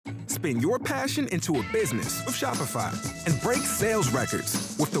Spin your passion into a business with Shopify and break sales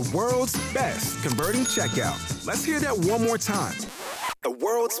records with the world's best converting checkout. Let's hear that one more time. The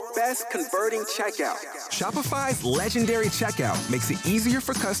world's best converting checkout. Shopify's legendary checkout makes it easier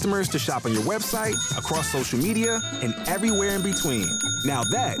for customers to shop on your website, across social media, and everywhere in between. Now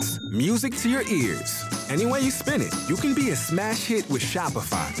that's music to your ears. Any way you spin it, you can be a smash hit with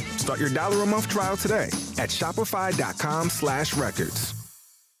Shopify. Start your $1 a month trial today at shopify.com/records.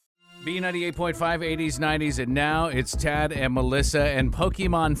 B98.5, 80s, 90s, and now it's Tad and Melissa, and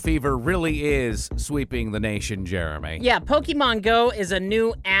Pokemon Fever really is sweeping the nation, Jeremy. Yeah, Pokemon Go is a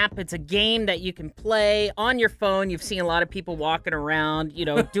new app. It's a game that you can play on your phone. You've seen a lot of people walking around,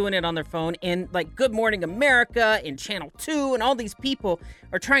 doing it on their phone. And like Good Morning America and Channel 2 and all these people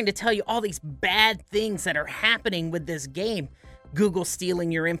are trying to tell you all these bad things that are happening with this game. Google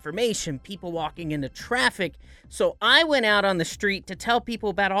stealing your information, people walking into traffic. So I went out on the street to tell people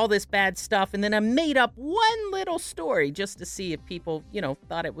about all this bad stuff, and then I made up one little story just to see if people,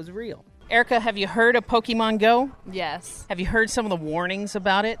 thought it was real. Erica, have you heard of Pokemon Go? Yes. Have you heard some of the warnings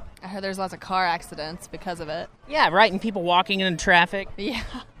about it? I heard there's lots of car accidents because of it. Yeah, right, and people walking into traffic. Yeah.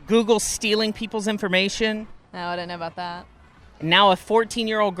 Google stealing people's information. No, I didn't know about that. And now a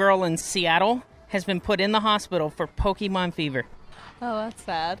 14-year-old girl in Seattle has been put in the hospital for Pokemon fever. Oh, that's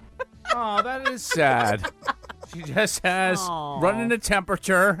sad. Oh, that is sad. She just has running a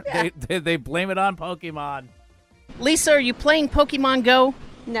temperature. Yeah. They blame it on Pokemon. Lisa, are you playing Pokemon Go?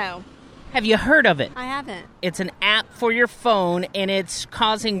 No. Have you heard of it? I haven't. It's an app for your phone, and it's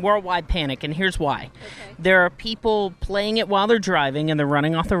causing worldwide panic, and here's why. Okay. There are people playing it while they're driving, and they're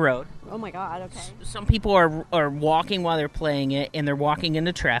running off the road. Oh, my God, okay. Some people are walking while they're playing it, and they're walking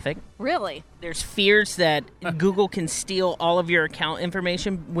into traffic. Really? There's fears that Google can steal all of your account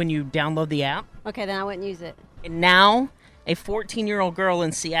information when you download the app. Okay, then I wouldn't use it. And now, a 14-year-old girl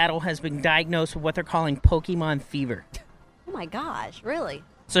in Seattle has been diagnosed with what they're calling Pokemon fever. Oh, my gosh, really?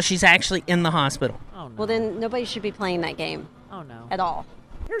 So she's actually in the hospital. Oh, no. Well, then nobody should be playing that game. Oh, no. At all.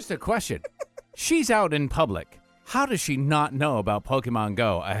 Here's the question. She's out in public. How does she not know about Pokemon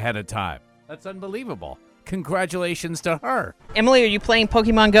Go ahead of time? That's unbelievable. Congratulations to her. Emily, are you playing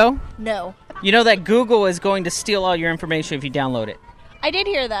Pokemon Go? No. You know that Google is going to steal all your information if you download it. I did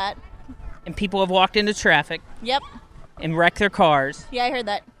hear that. And people have walked into traffic Yep. and wrecked their cars. Yeah, I heard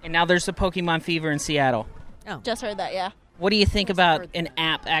that. And now there's the Pokemon fever in Seattle. Just heard that, yeah. What do you think about an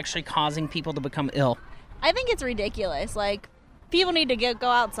app actually causing people to become ill? I think it's ridiculous. Like, people need to go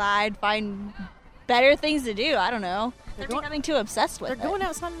outside, find better things to do. I don't know. They're becoming too obsessed with it. They're going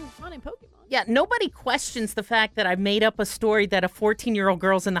outside and finding Pokemon. Yeah, nobody questions the fact that I've made up a story that a 14-year-old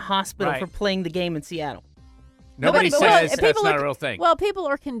girl's in the hospital for playing the game in Seattle. Nobody says that's not a real thing. Well, people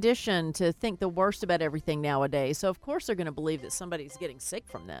are conditioned to think the worst about everything nowadays, so of course they're going to believe that somebody's getting sick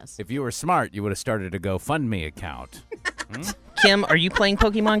from this. If you were smart, you would have started a GoFundMe account. Kim, are you playing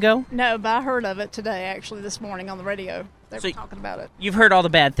Pokemon Go? No, but I heard of it today, actually, this morning on the radio. They So were talking about it. You've heard all the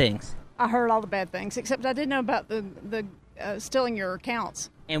bad things. I heard all the bad things, except I didn't know about the stealing your accounts.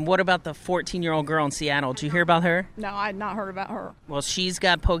 And what about the 14-year-old girl in Seattle? Did you hear about her? No, I had not heard about her. Well, she's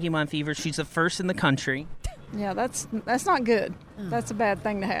got Pokemon fever. She's the first in the country. Yeah, that's not good. That's a bad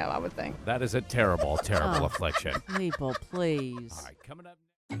thing to have, I would think. That is a terrible, terrible affliction. People, please. All right, coming up.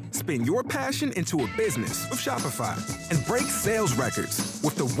 Spin your passion into a business with Shopify and break sales records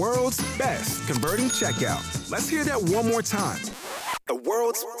with the world's best converting checkout. Let's hear that one more time. The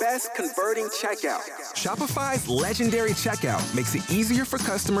world's best converting checkout. Shopify's legendary checkout makes it easier for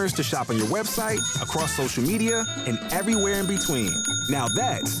customers to shop on your website, across social media, and everywhere in between. Now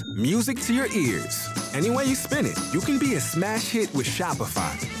that's music to your ears. Any way you spin it, you can be a smash hit with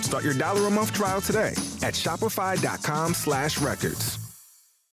Shopify. Start your $1 a month trial today at shopify.com/records.